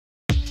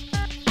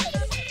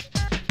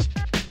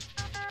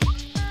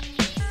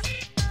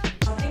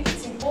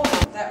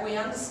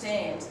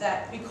understand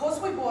that because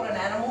we bought an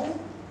animal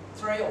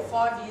 3 or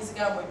 5 years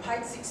ago and we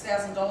paid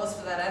 $6,000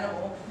 for that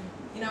animal,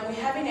 you know, we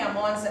have in our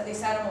minds that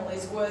this animal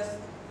is worth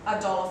a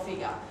dollar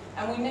figure.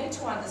 And we need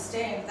to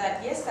understand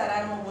that, yes, that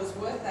animal was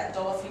worth that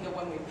dollar figure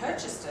when we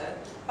purchased it,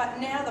 but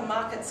now the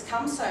market's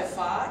come so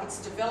far, it's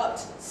developed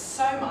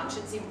so much,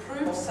 it's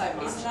improved so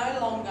much, it's no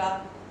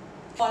longer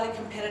highly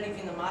competitive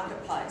in the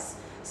marketplace.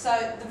 So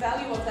the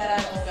value of that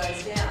animal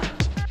goes down.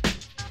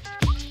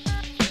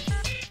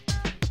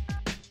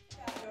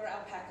 About your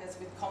alpacas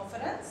with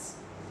confidence.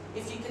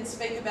 If you can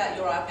speak about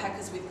your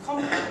alpacas with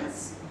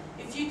confidence,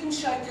 if you can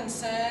show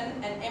concern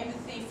and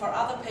empathy for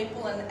other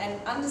people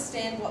and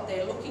understand what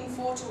they're looking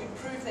for to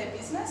improve their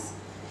business,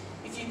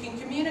 if you can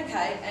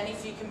communicate and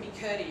if you can be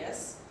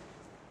courteous,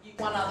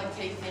 one other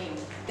key thing,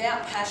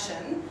 without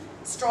passion,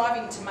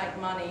 striving to make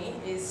money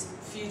is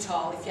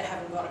futile if you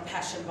haven't got a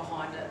passion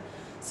behind it.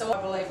 So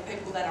I believe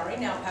people that are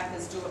in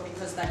alpacas do it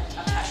because they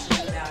are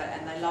passionate about it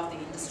and they love the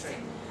industry.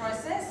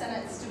 Process,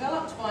 and it's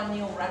developed by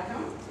Neil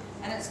Rackham,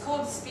 and it's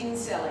called spin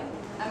selling,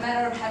 a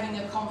matter of having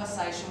a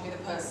conversation with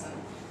a person.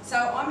 So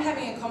I'm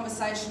having a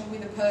conversation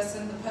with a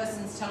person, the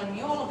person's telling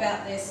me all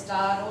about their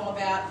start, all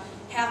about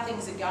how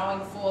things are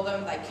going for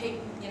them. They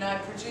keep, you know,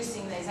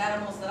 producing these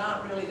animals that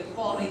aren't really the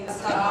quality of the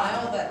stud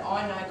male that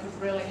I know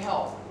could really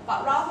help.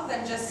 But rather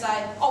than just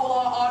say, oh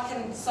well, I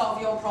can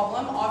solve your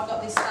problem, I've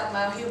got this stud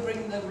male, he'll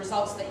bring the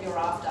results that you're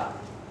after.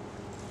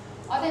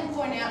 I then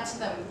point out to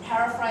them,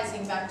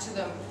 paraphrasing back to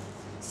them,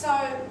 so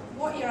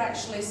what you're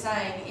actually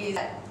saying is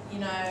that, you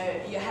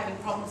know, you're having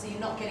problems,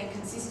 you're not getting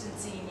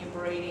consistency in your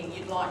breeding,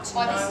 you'd like to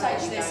know. By this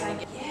stage they're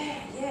saying,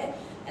 yeah.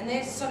 And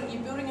they're sort of,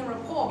 you're building a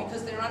rapport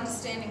because they're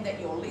understanding that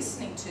you're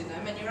listening to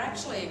them and you're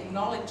actually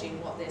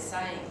acknowledging what they're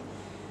saying.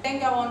 Then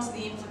go on to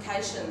the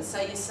implications. So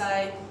you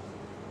say,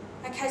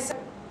 okay, so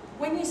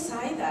when you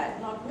say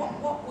that, like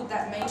what would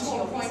that mean to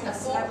your point, a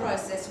thought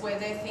process where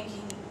they're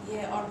thinking,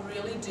 yeah, I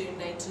really do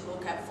need to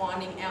look at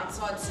finding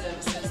outside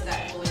services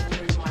that will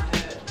improve my herd.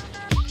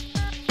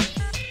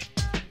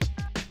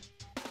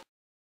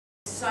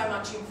 So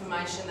much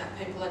information that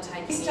people are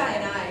taking. In this day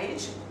and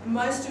age,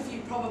 most of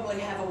you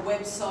probably have a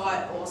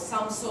website or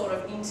some sort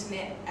of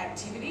internet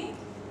activity.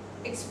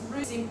 It's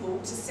really simple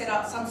to set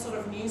up some sort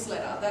of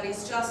newsletter that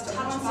is just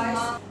tons a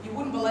month. You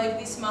wouldn't believe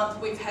this month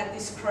we've had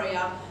this crea.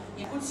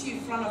 It puts you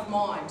front of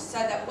mind so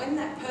that when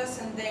that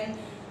person then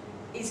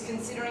is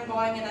considering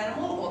buying an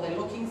animal or they're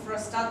looking for a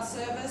stud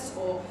service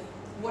or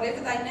whatever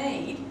they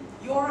need,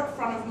 you're at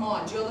front of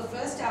mind. You're the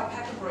first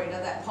alpaca breeder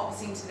that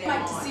pops into their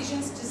mind. Make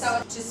decisions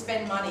to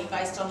spend money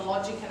based on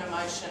logic and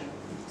emotion.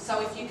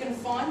 So if you can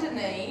find a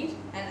need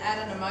and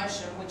add an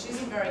emotion, which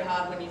isn't very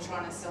hard when you're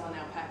trying to sell an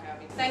alpaca.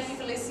 Thank you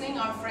for listening.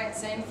 I'm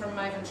Francine from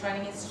Mayvin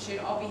Training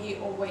Institute. I'll be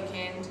here all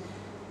weekend.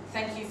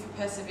 Thank you for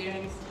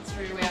persevering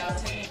through our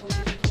technical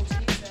difficulties.